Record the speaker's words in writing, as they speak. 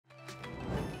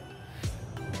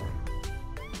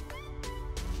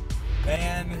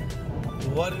Man,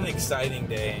 what an exciting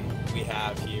day we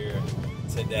have here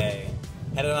today.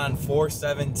 Headed on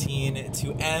 417 to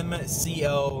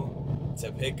MCO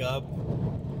to pick up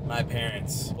my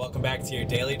parents. Welcome back to your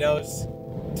Daily Dose.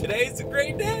 Today's a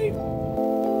great day.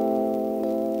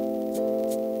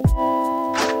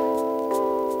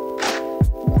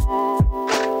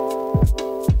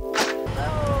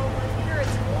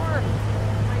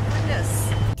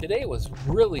 Today was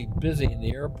really busy in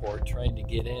the airport trying to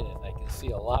get in, and I can see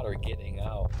a lot are getting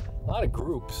out. A lot of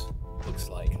groups, looks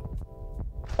like.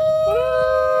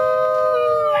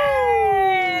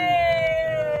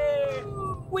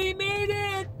 We made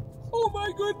it! Oh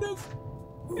my goodness!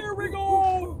 Here we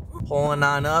go! Pulling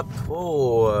on up.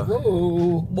 Whoa.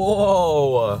 Whoa!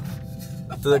 Whoa!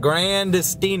 To the Gran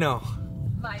Destino.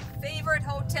 My favorite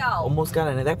hotel. Almost got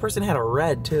in. That person had a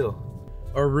red too.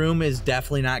 Our room is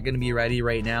definitely not going to be ready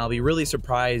right now. I'll be really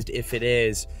surprised if it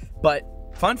is. But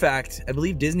fun fact, I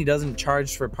believe Disney doesn't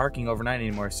charge for parking overnight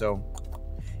anymore, so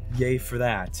yay for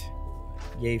that.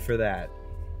 Yay for that.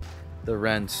 The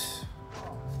rents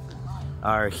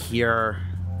are here.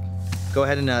 Go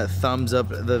ahead and thumbs up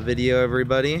the video,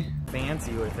 everybody.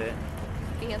 Fancy with it.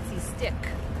 Fancy stick.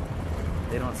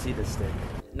 They don't see the stick.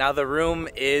 Now the room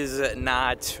is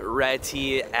not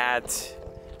ready at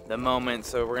the moment,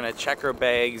 so we're gonna check our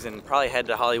bags and probably head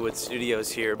to Hollywood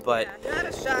Studios here, but yeah, not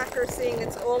a shocker seeing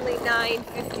it's only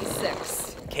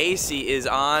 9:56. Casey is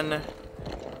on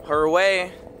her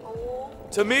way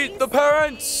to meet the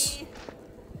parents.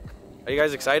 Are you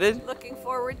guys excited? Looking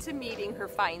forward to meeting her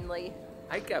finally.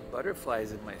 I got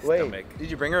butterflies in my Wait, stomach.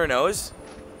 did you bring her a nose?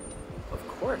 Of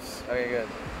course. Okay, good.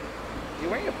 You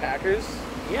wearing a Packers?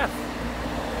 Yeah.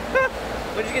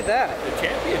 When did you get that? The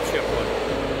championship one.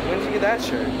 When did you get that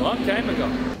shirt? A long time ago.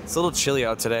 It's a little chilly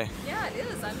out today. Yeah, it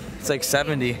is. It's like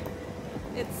 70.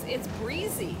 It's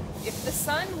breezy. If the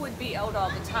sun would be out all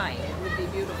the time, it would be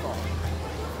beautiful.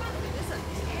 It is a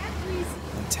tad breezy.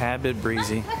 A tad bit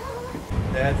breezy.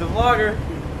 That's a vlogger.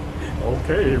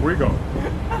 Okay, here we go.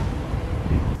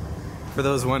 For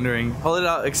those wondering, hold it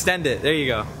out, extend it. There you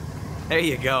go. There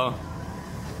you go.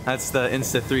 That's the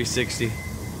Insta 360.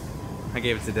 I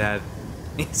gave it to Dad.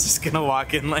 He's just gonna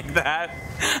walk in like that.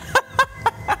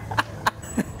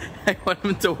 I want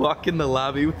him to walk in the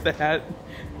lobby with the hat.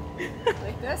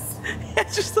 Like this? Yeah,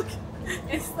 just look.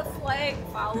 It's the flag.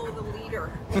 Follow the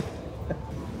leader.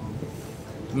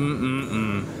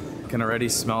 Can already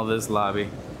smell this lobby.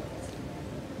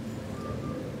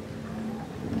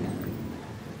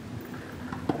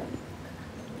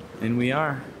 And we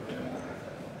are.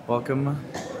 Welcome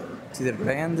to the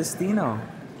Gran Destino.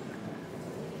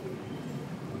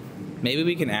 Maybe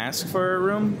we can ask for a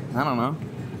room? I don't know.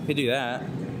 We could do that.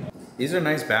 These are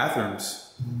nice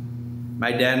bathrooms.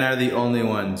 My dad and I are the only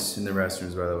ones in the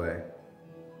restrooms, by the way.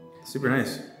 Super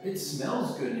nice. It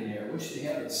smells good in here. I wish they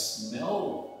had a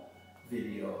smell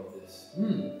video of this.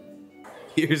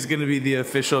 Here's gonna be the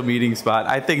official meeting spot.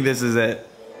 I think this is it.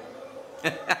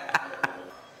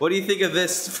 What do you think of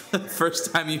this for the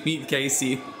first time you meet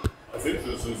Casey? I think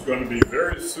this is going to be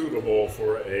very suitable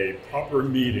for a proper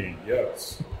meeting,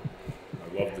 yes.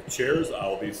 I love the chairs.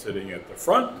 I'll be sitting at the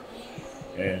front,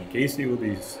 and Casey will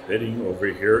be sitting over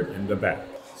here in the back.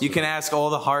 You can ask all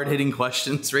the hard-hitting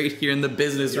questions right here in the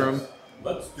business room.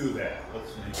 Let's do that.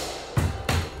 Let's meet.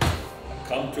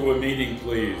 Come to a meeting,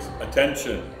 please.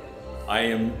 Attention. I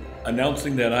am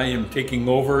announcing that I am taking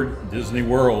over Disney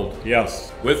World,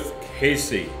 yes, with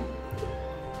Casey.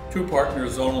 2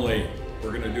 partners only.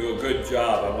 We're going to do a good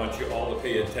job. I want you all to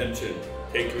pay attention.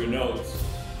 Take your notes.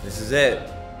 This is it.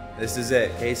 This is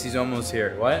it. Casey's almost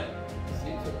here. What?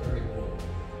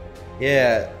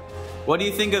 Yeah. What do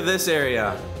you think of this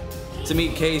area to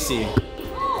meet Casey?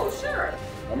 Oh, sure.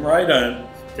 I'm right on.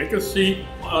 Take a seat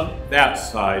on that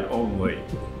side only.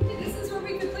 This is where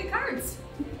we can play cards.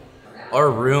 Our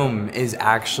room is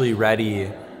actually ready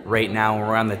right now.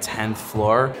 We're on the 10th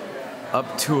floor.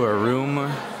 Up to our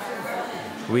room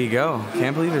we go.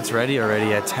 Can't believe it's ready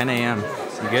already at 10 a.m.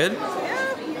 You good? Yeah.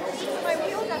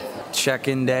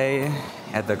 Check-in day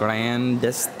at the Gran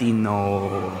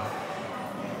Destino.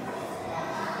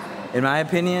 In my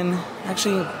opinion,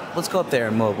 actually, let's go up there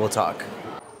and we'll talk.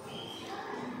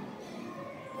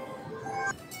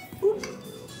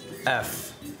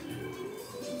 F.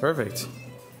 Perfect.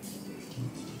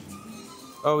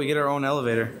 Oh, we get our own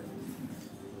elevator.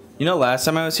 You know, last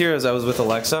time I was here, I was with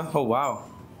Alexa. Oh, wow.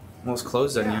 Almost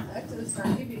closed on you. That's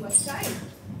going to give you much time.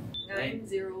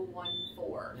 9014.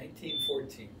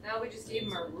 1914. Now we just gave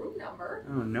him our room number.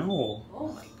 Oh, no. Oh,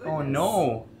 my goodness. Oh,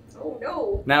 no. Oh,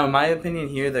 no. Now, in my opinion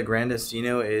here, the Gran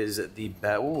Destino is the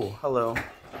best. Ooh, hello.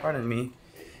 Pardon me.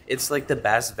 It's like the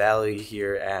best value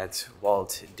here at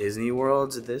Walt Disney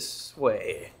World this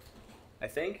way. I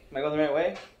think. Am I going the right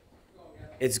way?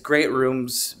 It's great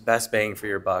rooms, best bang for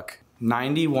your buck.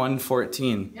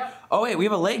 9114. Yep. Oh wait, we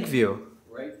have a lake view.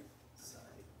 Right.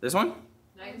 This one?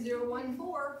 9014.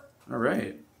 All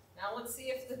right. Now let's see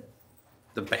if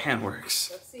The band works.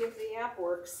 let's see if the app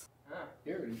works.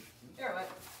 Here it is. There, what?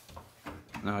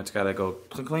 No, it's gotta go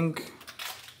clink clink.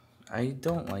 I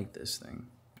don't like this thing.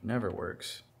 It never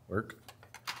works. Work.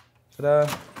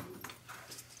 Ta-da.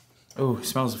 Oh, it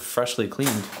smells freshly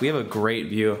cleaned. We have a great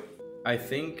view. I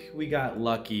think we got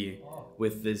lucky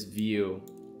with this view.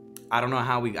 I don't know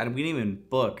how we didn't even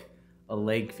book a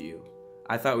lake view.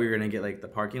 I thought we were gonna get like the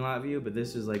parking lot view, but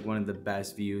this is like one of the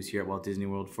best views here at Walt Disney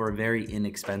World for a very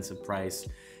inexpensive price.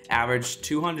 Average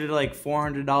 $200 to like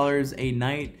 $400 a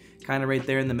night, kind of right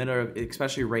there in the middle.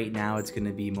 Especially right now, it's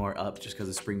gonna be more up just because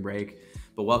of spring break.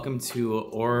 But welcome to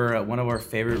one of our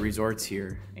favorite resorts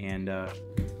here, and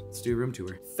let's do a room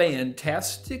tour.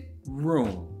 Fantastic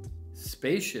room.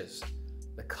 Spacious.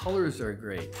 The colors are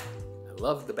great. I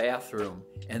love the bathroom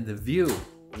and the view.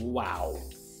 Wow.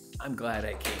 I'm glad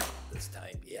I came this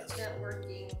time. Yes. Not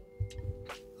working.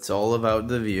 It's all about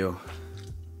the view.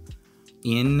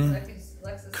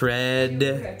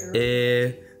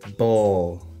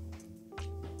 Incredible.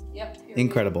 Yep.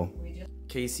 Incredible.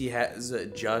 Casey has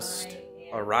just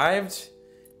arrived.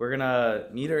 We're gonna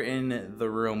meet her in the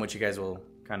room, which you guys will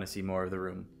kind of see more of the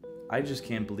room. I just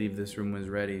can't believe this room was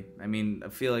ready. I mean, I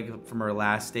feel like from our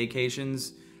last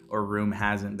staycations, our room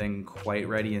hasn't been quite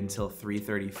ready until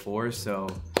 3:34. So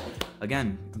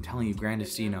again, I'm telling you, Gran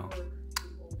Destino,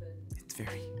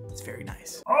 it's very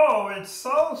nice. Oh, it's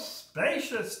so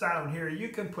spacious down here. You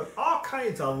can put all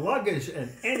kinds of luggage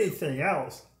and anything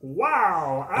else.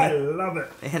 Wow, I love it.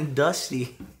 And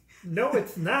dusty. No,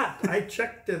 it's not. I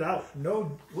checked it out.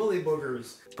 No woolly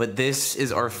boogers. But this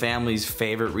is our family's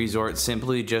favorite resort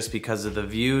simply just because of the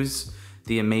views,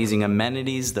 the amazing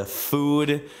amenities, the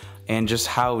food, and just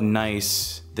how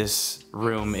nice this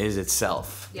room is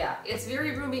itself. Yeah, it's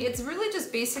very roomy. It's really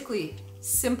just basically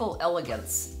simple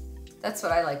elegance. That's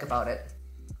what I like about it.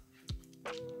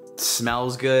 It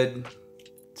smells good.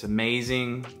 It's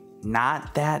amazing.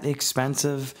 Not that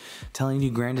expensive. Telling you,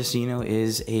 Gran Destino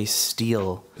is a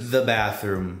steal. The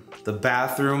bathroom. The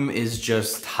bathroom is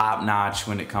just top notch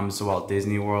when it comes to Walt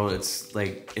Disney World. It's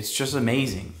just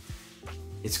amazing.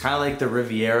 It's kind of like the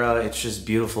Riviera. It's just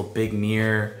beautiful, big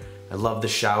mirror. I love the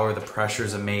shower. The pressure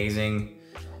is amazing.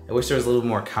 I wish there was a little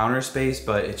more counter space,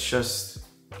 but it's just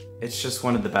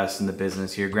one of the best in the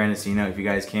business here. Gran Destino, if you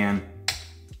guys can,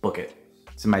 book it.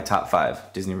 It's in my top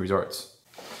 5 Disney resorts.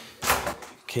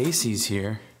 Casey's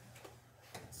here.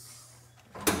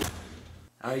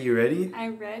 Are you ready?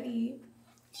 I'm ready.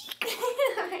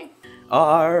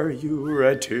 Are you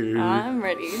ready? I'm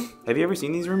ready. Have you ever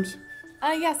seen these rooms?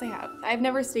 Yes, I have. I've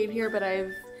never stayed here, but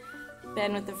I've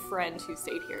been with a friend who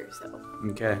stayed here, so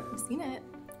Okay. I've seen it.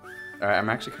 All right, I'm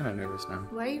actually kind of nervous now.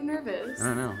 Why are you nervous? I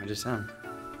don't know, I just am.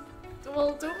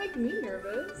 Well, don't make me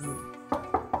nervous.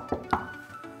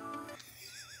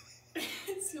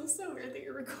 It feels so weird that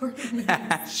you're recording me.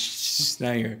 Shh,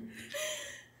 now you're.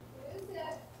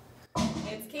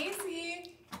 It's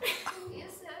Casey.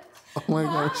 Oh my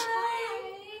gosh.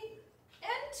 Hi.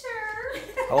 Enter.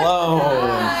 Hello.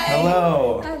 Hi.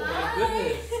 Hello.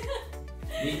 Hi.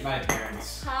 Meet my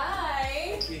parents.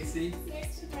 Hi. Casey.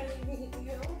 Nice to meet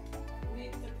you.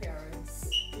 Meet the parents.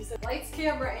 You said lights,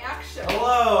 camera, action.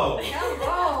 Hello.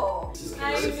 Hello.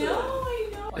 I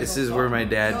know. This is where my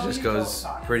dad just goes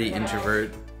pretty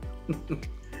introvert.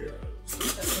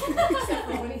 Except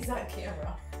for when he's on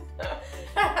camera.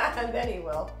 And then he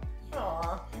will.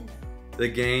 Aww. The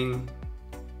gang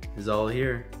is all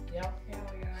here. Yep, here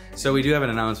we are. So we do have an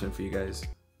announcement for you guys.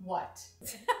 What?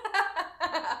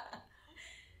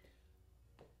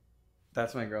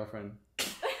 That's my girlfriend.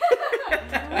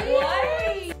 What?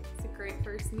 It's a great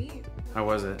first meet. How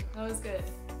was it? That was good.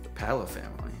 The Pallo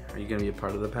family. Are you gonna be a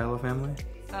part of the Pallo family?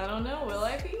 I don't know. Will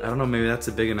I be? I don't know, maybe that's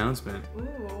a big announcement.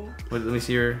 Ooh. Let me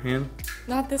see your hand.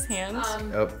 Not this hand.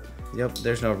 Oh, yep,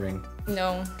 there's no ring.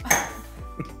 No.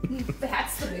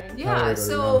 That's the big. I Yeah, don't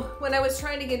so know. when I was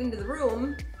trying to get into the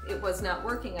room, it was not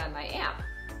working on my app.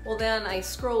 Well, then I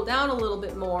scrolled down a little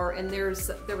bit more and there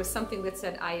was something that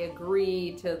said I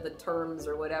agree to the terms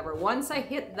or whatever. Once I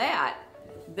hit that,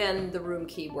 then the room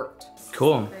key worked.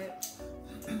 Cool.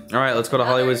 All right, let's go to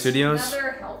Hollywood Studios.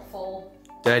 Another helpful.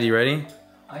 Dad, you ready?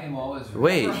 I am always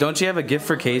ready. Wait, don't you have a gift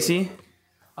for Casey?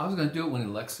 I was gonna do it when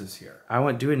Alexa's here. I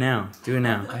want do it now. Do it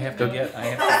now. I have to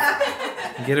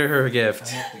Get her gift. I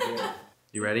have to get it.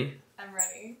 You ready? I'm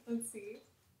ready. Let's see.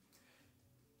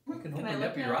 can Can I open look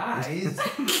up your now? eyes.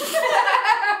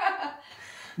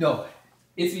 No,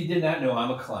 if you did not know,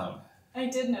 I'm a clown. I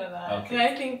did know that. Okay. And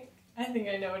I think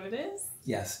I know what it is.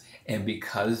 Yes, and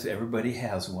because everybody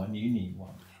has one, you need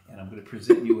one. And I'm going to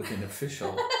present you with an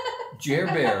official Jer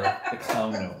Bear, the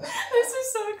clown nose. This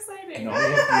is so exciting. And all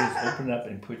you have to do is open it up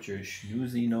and put your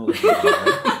schnoozy nose in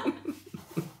there.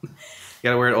 You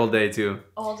gotta wear it all day too.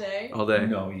 All day? All day.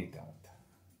 No, you don't.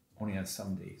 Only on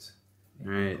some days.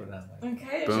 You Right. Put it on like,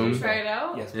 Okay, Boom. should we try it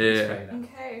out? yes, please Yeah. try it out.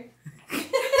 Okay.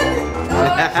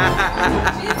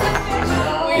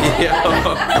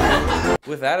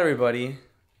 With that, everybody,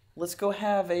 let's go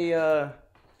have a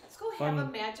Let's go have a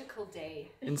magical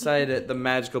day. inside at the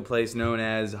magical place known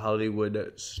as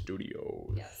Hollywood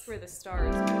Studios. Yes. Where the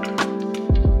stars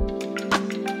are.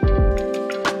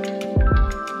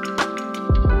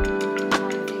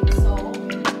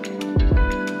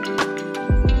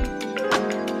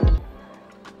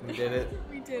 We did it.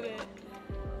 We did it.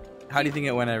 How do you think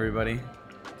it went, everybody?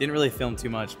 Didn't really film too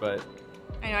much, but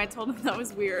I know, I told him that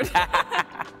was weird.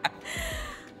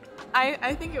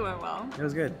 I think it went well. it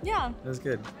was good. Yeah. It was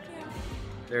good.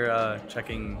 They're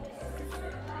checking,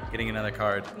 getting another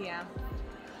card. Yeah.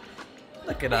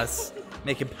 Look at us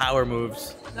making power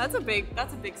moves. That's a big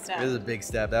step. It was a big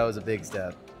step. That was a big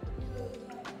step.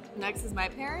 Next is my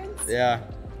parents. Yeah.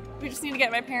 We just need to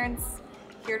get my parents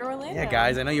here to Orlando. Yeah,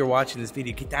 guys, I know you're watching this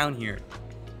video. Get down here.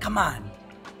 Come on.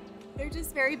 They're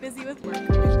just very busy with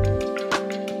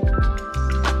work.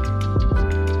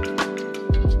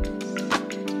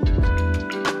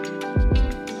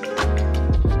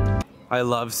 I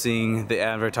love seeing the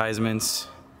advertisements,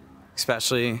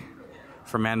 especially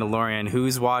for Mandalorian.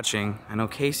 Who's watching? I know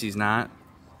Casey's not.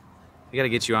 We gotta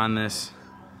get you on this.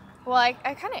 Well, I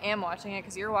kind of am watching it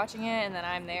because you're watching it and then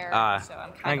I'm there, so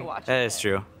I'm kind of watching That is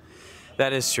true.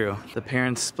 That is true. The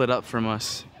parents split up from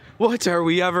us. What are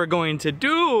we ever going to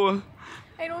do?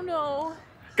 I don't know.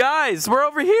 Guys, we're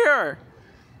over here.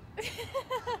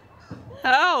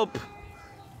 Help.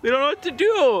 We don't know what to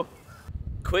do.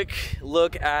 Quick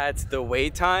look at the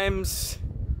wait times.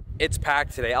 It's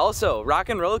packed today. Also, Rock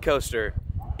and Roller Coaster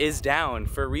is down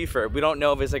for refurb. We don't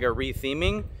know if it's like a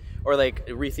retheming or like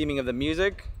a retheming of the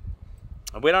music.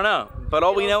 We don't know. But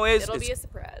all we know is it'll it's be a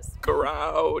surprise.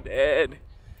 crowded.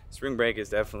 Spring break is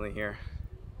definitely here.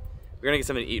 We're gonna get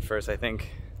something to eat first, I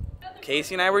think.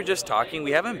 Casey and I were just talking.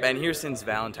 We haven't been here since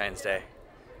Valentine's Day.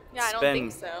 Yeah, I don't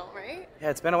think so, right? Yeah,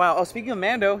 it's been a while. Oh, speaking of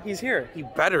Mando, he's here. He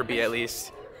better be at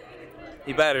least.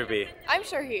 He better be. I'm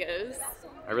sure he is.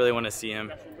 I really want to see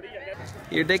him.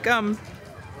 Here they come.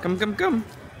 Come, come, come.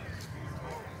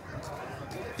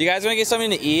 Do you guys want to get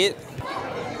something to eat?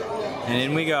 And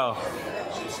in we go.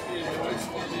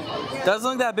 Doesn't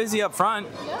look that busy up front.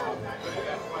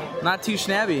 Not too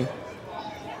snabby.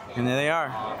 And there they are.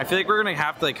 I feel like we're gonna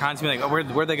have to like constantly like, oh,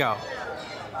 where'd they go?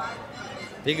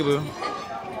 Peekaboo.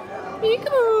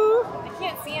 Peekaboo. I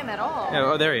can't see him at all. Yeah,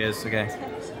 oh, there he is. Okay.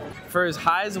 For as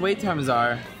high as the wait times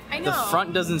are, I know. the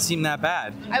front doesn't seem that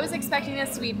bad. I was expecting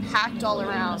this to be packed all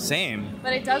around. Same.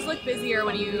 But it does look busier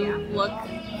when you look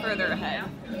further ahead.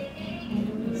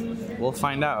 We'll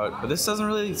find out. But this doesn't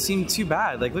really seem too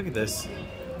bad. Like, look at this.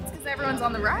 It's because everyone's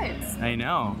on the rides. I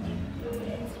know.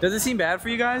 Does it seem bad for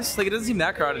you guys? Like, it doesn't seem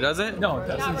that crowded, does it? No, it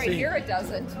doesn't Not right seem. here, it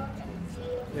doesn't.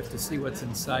 You have to see what's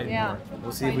inside Yeah. more.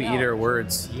 We'll see if we eat our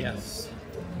words. Yes.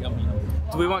 Yum, yum.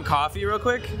 Do we want coffee real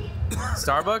quick?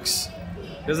 Starbucks?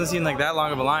 Doesn't seem like that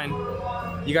long of a line.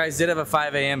 You guys did have a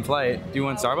 5 a.m. flight. Do you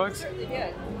want Starbucks? Really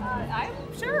good. I'm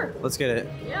sure. Let's get it.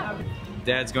 Yeah.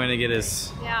 Dad's going to get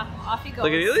his... Yeah, off he goes.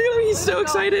 Look at him, he's so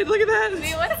excited. Look at that.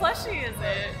 Wait, what slushie is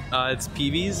it? It's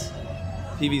PB's.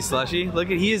 PB slushy. Look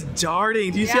at, he is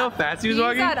darting. Do you see how fast he was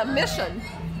walking? He's on a mission.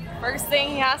 First thing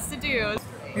he has to do.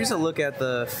 Here's a look at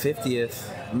the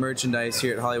 50th merchandise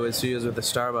here at Hollywood Studios with the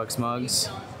Starbucks mugs.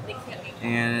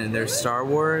 And their Star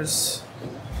Wars.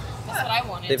 That's what I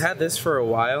wanted. They've had this for a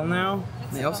while now.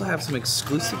 They also have some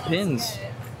exclusive pins.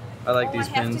 I like these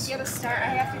I have pins. to get a star. I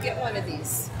have to get one of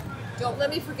these. Don't let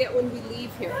me forget when we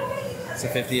leave here. It's the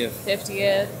 50th.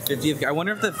 50th. 50th. I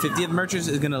wonder if the 50th merchant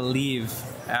is gonna leave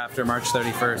after March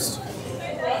 31st.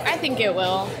 I think it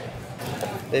will.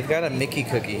 They've got a Mickey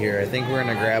cookie here. I think we're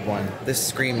gonna grab one. This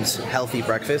screams healthy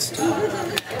breakfast.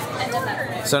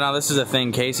 So now this is a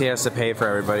thing. Casey has to pay for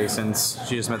everybody since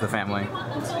she just met the family.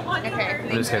 Okay.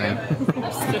 I'm just kidding.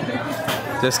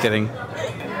 Just kidding.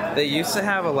 They used to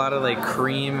have a lot of like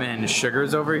cream and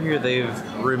sugars over here.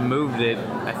 They've removed it.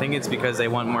 I think it's because they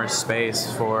want more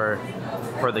space for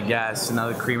the guests. And now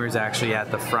the creamer's actually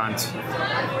at the front.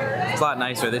 It's a lot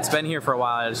nicer. It's been here for a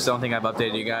while. I just don't think I've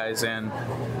updated you guys. And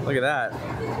look at that.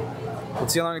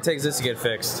 Let's see how long it takes this to get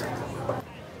fixed.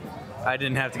 I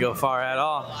didn't have to go far at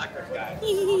all.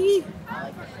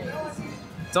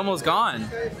 It's almost gone.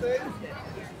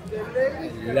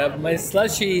 Love my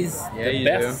slushies. Yeah, the you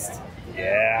best. do.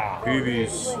 Yeah,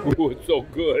 babies. Ooh, it's so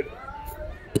good.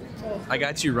 I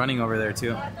got you running over there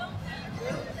too.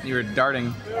 You were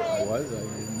darting. Was I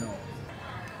didn't know.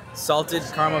 Salted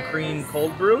caramel cream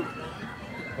cold brew.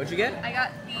 What'd you get? I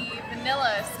got the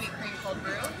vanilla sweet cream cold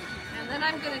brew. And then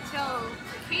I'm going to tell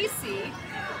Casey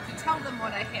to tell them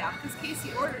what I have, because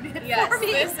Casey ordered it Yes, for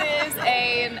me. this is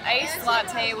an iced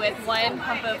latte with 1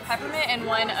 pump of peppermint and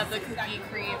 1 of the Sugar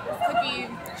cookie.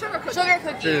 sugar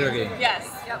cookie. Sugar cookie. Yes.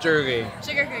 Jerky.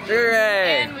 Sugar cookie. Sugar.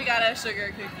 And we got a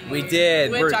sugar cookie. We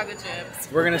did. With chocolate chips.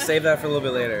 We're gonna save that for a little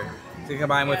bit later to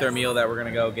combine with our meal that we're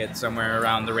gonna go get somewhere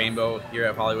around the rainbow here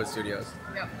at Hollywood Studios.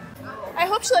 Yep. I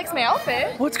hope she likes my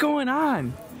outfit. What's going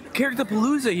on? Character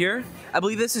Palooza here. I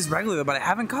believe this is regular, but I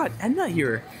haven't caught Edna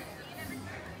here.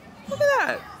 Look at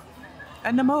that.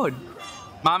 Edna mode.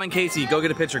 Mom and Casey, go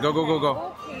get a picture. Go, go, go,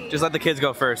 go. Just let the kids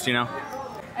go first, you know?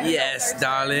 Yes,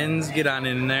 darlings. Get on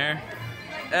in there.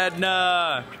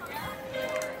 Edna.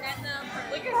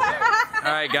 Look at her.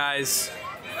 All right, guys.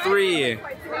 3,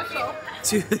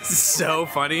 2, this is so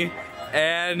funny.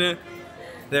 And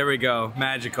there we go.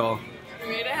 Magical. We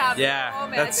made it happen. Yeah, Oh,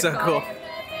 that's so magical. cool.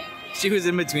 She was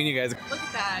in between you guys. Look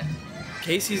at that.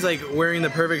 Casey's like wearing the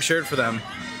perfect shirt for them.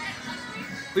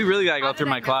 We really gotta go through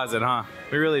my closet, huh?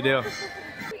 We really do.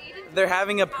 They're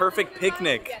having a perfect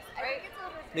picnic.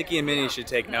 Mickey and Minnie should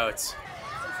take notes.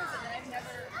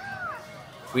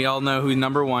 We all know who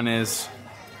number 1 is.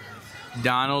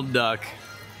 Donald Duck.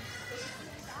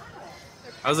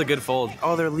 That was a good fold.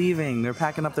 Oh, they're leaving. They're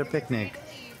packing up their picnic.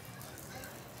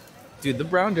 Dude, the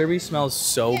brown derby smells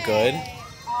so good.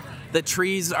 The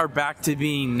trees are back to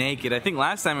being naked. I think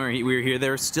last time we were here, they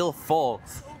were still full.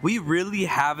 We really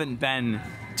haven't been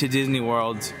to Disney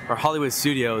World or Hollywood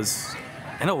Studios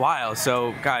in a while.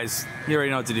 So guys, you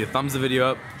already know what to do. Thumbs the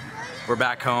video up. We're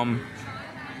back home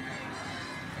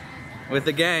with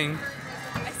the gang.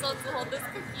 I still have to hold this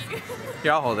cookie.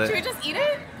 Here, I'll hold Should we it. just eat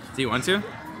it? Do you want to?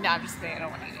 No, I'm just kidding. I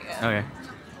don't want to eat it. Okay.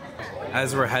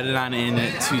 As we're headed on in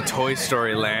to Toy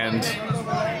Story Land,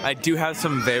 I do have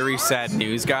some very sad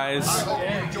news, guys.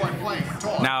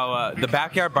 Now, the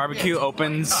Backyard Barbecue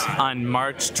opens on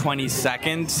March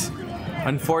 22nd.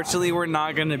 Unfortunately, we're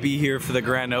not going to be here for the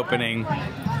grand opening.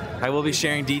 I will be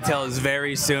sharing details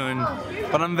very soon,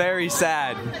 but I'm very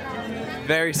sad.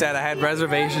 Very sad. I had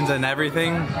reservations and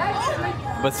everything,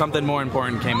 but something more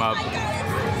important came up.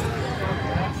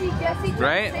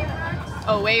 Right?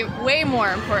 Oh, way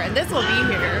more important. This will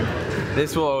be here.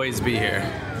 This will always be here.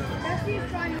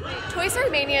 Toy Story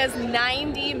Mania is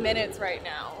 90 minutes right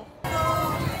now.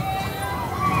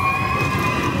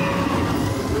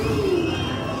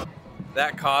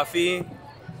 That coffee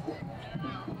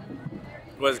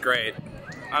was great.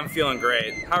 I'm feeling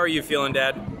great. How are you feeling,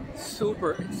 Dad?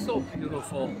 Super. It's so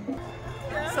beautiful.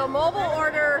 So mobile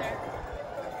order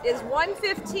is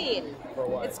 $115.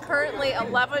 It's currently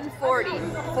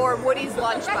 $11.40 for Woody's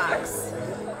lunchbox.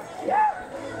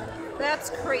 That's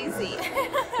crazy.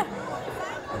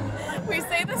 We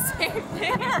say the same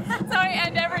thing. That's how I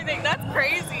end everything. That's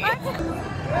crazy.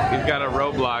 We've got a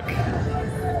roadblock.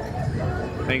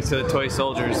 Thanks to the toy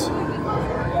soldiers.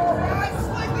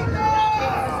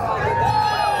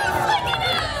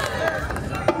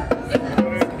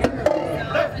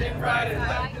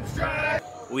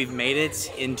 We've made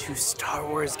it into Star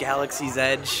Wars Galaxy's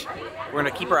Edge. We're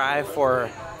gonna keep our eye for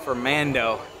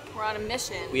Mando. We're on a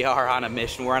mission. We are on a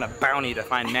mission. We're on a bounty to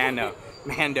find Mando.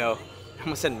 Mando. I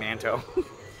almost said Manto.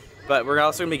 But we're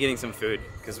also gonna be getting some food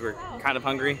because we're kind of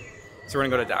hungry. So we're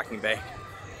gonna go to Docking Bay.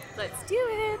 Let's do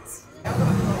it.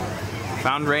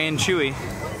 Found Ray and Chewie.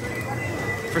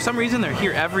 For some reason, they're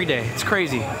here every day. It's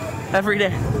crazy. Every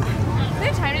day. Is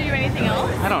there time to do anything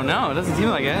else? I don't know. It doesn't seem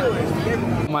like it.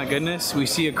 Oh my goodness. We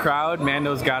see a crowd.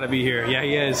 Mando's got to be here. Yeah,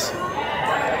 he is.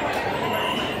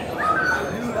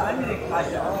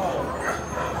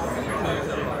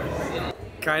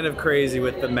 Kind of crazy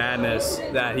with the madness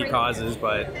that he causes,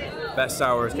 but best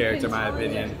Star Wars character in my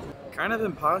opinion. Kind of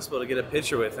impossible to get a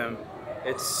picture with him.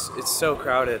 It's so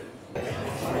crowded.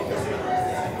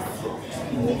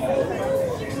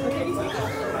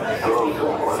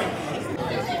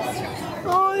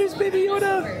 Oh, there's Baby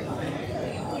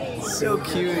Yoda. So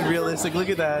cute and realistic. Look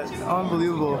at that.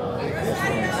 Unbelievable.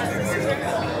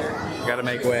 Gotta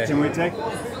make way. Can we take?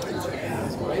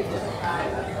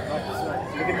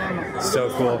 So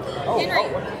cool.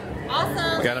 Henry.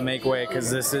 Awesome. Gotta make way because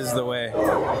this is the way.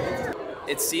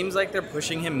 It seems like they're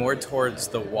pushing him more towards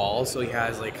the wall, so he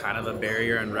has like kind of a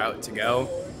barrier and route to go.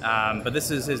 But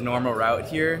this is his normal route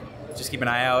here. just keep an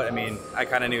eye out. I mean, I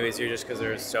kind of knew he was here just because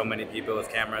there's so many people with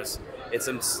cameras. It's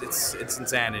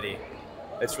insanity.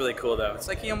 It's really cool though. It's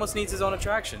like he almost needs his own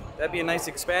attraction. That'd be a nice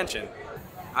expansion.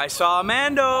 I saw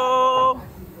Mando.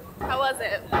 How was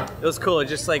it? It was cool. It's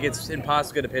just like it's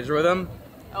impossible to get a picture with him.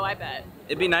 Oh, I bet.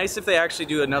 It'd be nice if they actually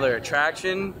do another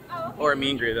attraction or a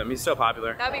meet and greet with him. He's so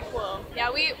popular. That'd be cool.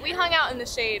 Yeah, we hung out in the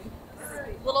shade.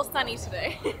 A little sunny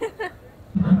today.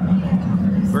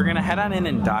 We're gonna head on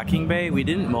in docking bay. We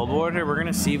didn't mobile order. We're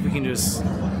gonna see if we can just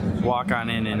walk on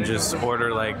in and just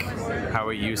order like how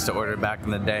we used to order back in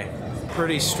the day.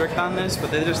 Pretty strict on this,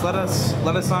 but they just let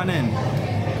us on in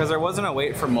because there wasn't a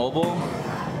wait for mobile,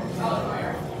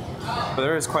 but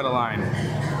there is quite a line.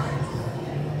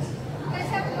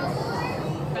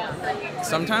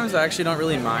 Sometimes I actually don't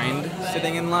really mind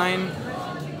sitting in line.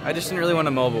 I just didn't really want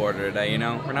to mobile order today, you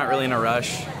know? We're not really in a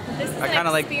rush. This is I kind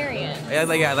of experience. I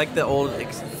like the old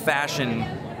fashion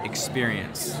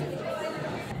experience.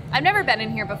 I've never been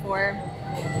in here before.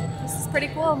 This is pretty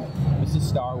cool. This is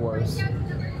Star Wars.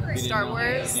 Star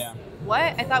Wars? Yeah. What?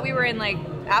 I thought we were in like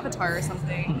Avatar or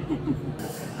something.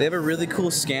 They have a really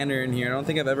cool scanner in here. I don't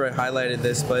think I've ever highlighted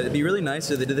this, but it'd be really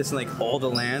nice if they did this in like all the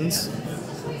lands.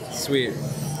 Sweet.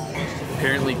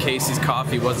 Apparently Casey's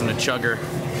coffee wasn't a chugger.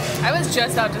 I was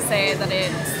just about to say that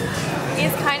it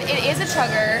is a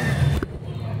chugger,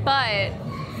 but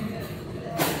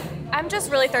I'm just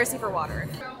really thirsty for water.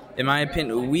 In my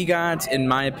opinion, we got, in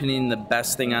my opinion, the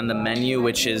best thing on the menu,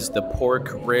 which is the pork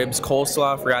ribs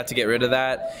coleslaw. Forgot to get rid of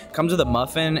that. Comes with a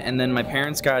muffin, and then my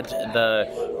parents got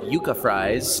the yucca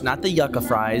fries, not the yucca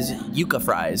fries, yucca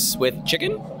fries with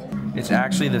chicken. It's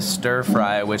actually the stir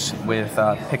fry, which with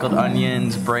pickled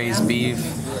onions, braised beef,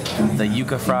 the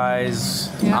yucca fries.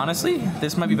 Yeah. Honestly,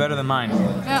 this might be better than mine.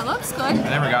 Yeah, it looks good. I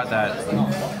never got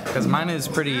that because mine is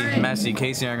pretty messy.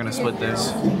 Casey and I are gonna split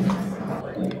this.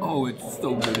 Oh, it's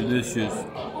so delicious.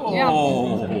 Yeah.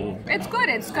 Oh. It's good.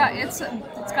 It's got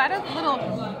a little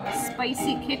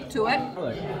spicy kick to it.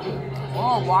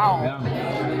 Oh wow.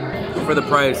 Yeah. For the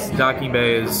price, Docking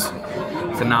Bay is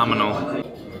phenomenal.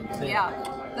 Yeah.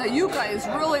 The yuca is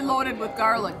really loaded with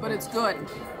garlic, but it's good.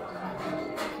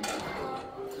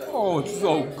 Oh, it's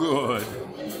so good.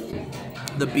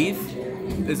 The beef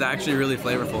is actually really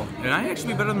flavorful. And I actually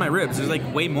be better than my ribs. There's like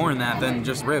way more in that than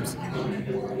just ribs.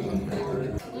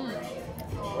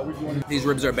 These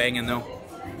ribs are banging though.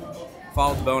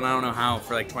 Fall to bone, I don't know how,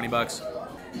 for like 20 bucks.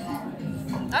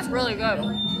 That's really good.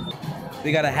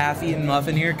 We got a half-eaten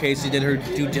muffin here. Casey did her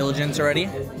due diligence already.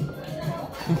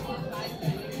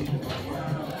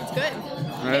 It's good.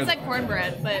 It tastes like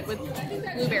cornbread, but with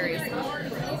blueberries.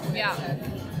 Yeah.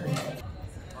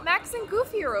 Max and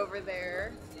Goofy are over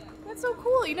there. That's so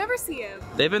cool. You never see him.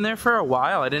 They've been there for a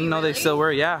while. I didn't know they still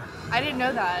were. Yeah. I didn't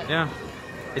know that. Yeah.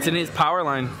 It's in his power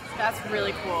line. That's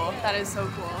really cool. That is so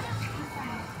cool.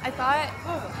 I thought.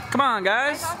 Come on,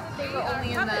 guys. I thought that they were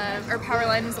only in the, or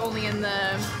Powerline was only in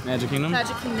the Magic Kingdom.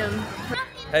 Magic Kingdom.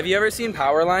 Have you ever seen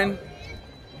Powerline?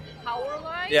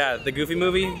 Powerline? Yeah, the Goofy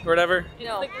movie or whatever.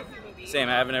 No. The Goofy movie. Same.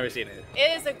 I haven't ever seen it.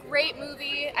 It is a great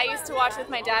movie. I used to watch with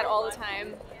my dad all the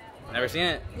time. Never seen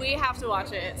it. We have to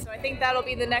watch it, so I think that'll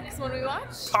be the next one we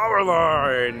watch.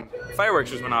 Powerline.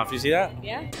 Fireworks just went off. You see that?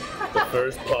 Yeah. The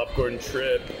first popcorn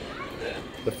trip.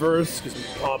 The first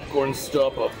popcorn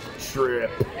stop up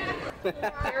trip.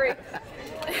 Very.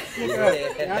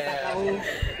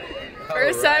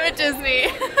 First time at Disney.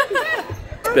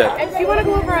 And do you want to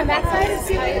go over on that side and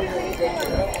see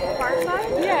the far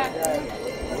side? Yeah.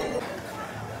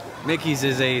 Mickey's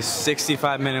is a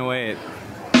 65-minute wait.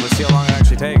 Let's see how long it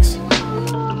actually takes.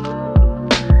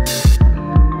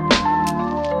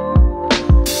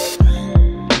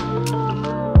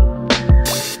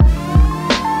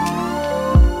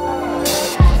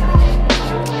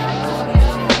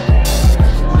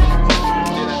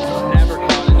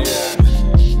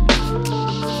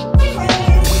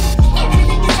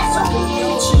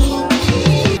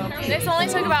 This only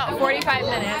took about 45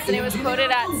 minutes and it was quoted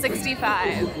at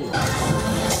 65.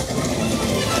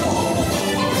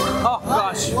 Oh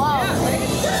gosh.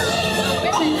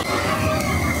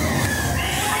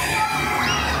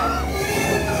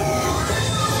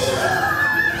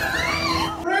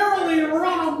 Rarely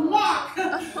run amok.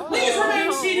 Please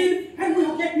remain seated and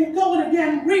we'll get you going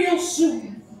again real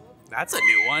soon. That's a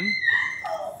new one.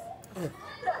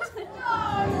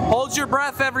 Hold your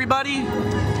breath, everybody.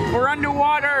 We're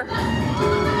underwater.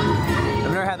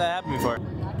 I've never had that happen before.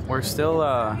 We're still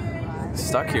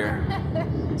stuck here.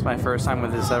 It's my first time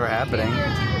with this ever happening.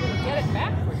 Get it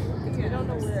back for you because you don't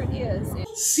know where it is.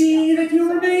 See that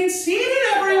you remain seated,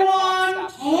 everyone.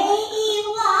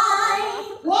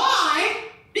 Why?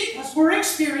 Because we're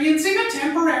experiencing a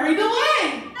temporary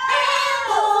delay.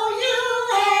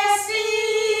 M-O-U-S-E.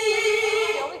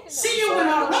 See you when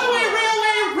our runaway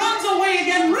railway runs away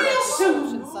again real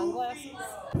soon.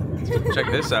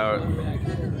 Check this out.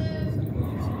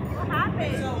 What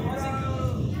happened?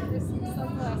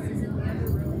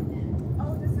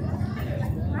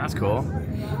 That's cool.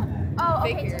 Oh,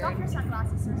 okay, take off your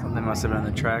sunglasses. Something must have been on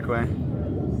the trackway.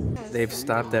 They've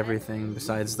stopped everything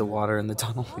besides the water in the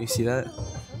tunnel. You see that?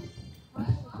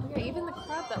 Yeah, even the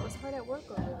crab that was hard at work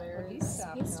over there. He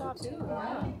stopped too.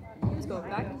 Yeah. He was going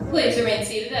back and forth. Please remain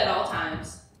seated at all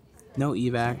times. No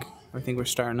evac. I think we're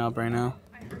starting up right now.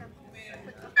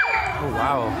 Oh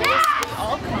wow.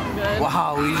 All come good.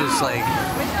 Wow, we just like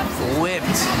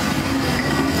whipped.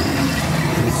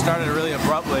 It started really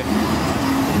abruptly.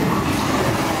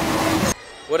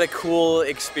 What a cool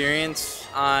experience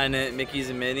on Mickey's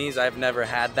and Minnie's. I've never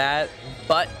had that.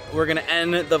 But we're gonna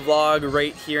end the vlog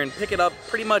right here and pick it up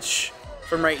pretty much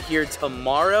from right here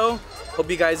tomorrow. Hope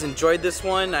you guys enjoyed this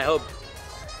one. I hope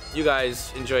you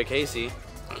guys enjoy Casey.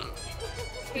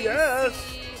 Yes.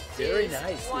 Very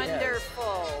nice.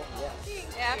 Wonderful. Yes.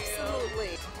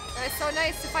 Absolutely. It's so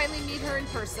nice to finally meet her in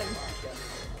person.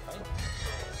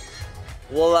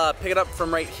 We'll pick it up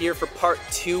from right here for part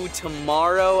 2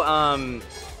 tomorrow.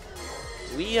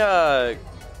 We are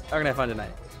gonna have fun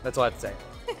tonight. That's all I have to say.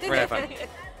 We're gonna have fun.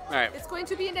 All right. It's going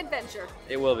to be an adventure.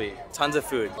 It will be. Tons of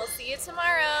food. We'll see you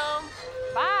tomorrow.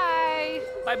 Bye.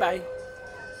 Bye bye.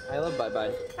 I love bye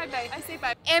bye. Bye bye. I say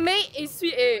bye. Aimer et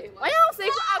suis. Voyons, c'est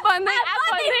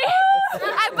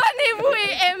abonnez-vous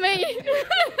et aimez.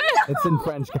 It's in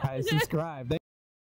French, guys. Subscribe.